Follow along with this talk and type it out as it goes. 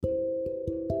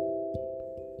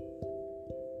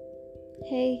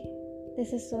Hey,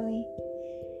 this is Sony,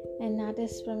 an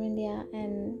artist from India,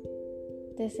 and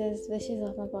this is Wishes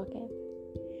of My Pocket,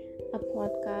 a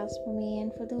podcast for me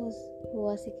and for those who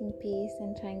are seeking peace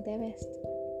and trying their best.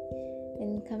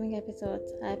 In coming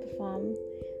episodes, I perform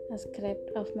a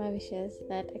script of my wishes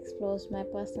that explores my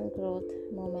personal growth,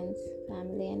 moments,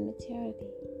 family, and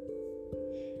maturity.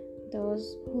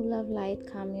 Those who love light,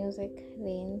 calm music,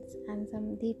 rains, and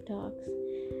some deep talks,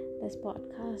 this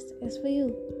podcast is for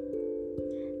you.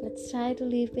 Let's try to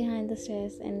leave behind the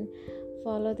stress and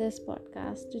follow this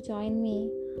podcast to join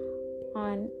me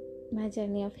on my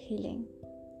journey of healing.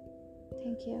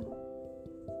 Thank you.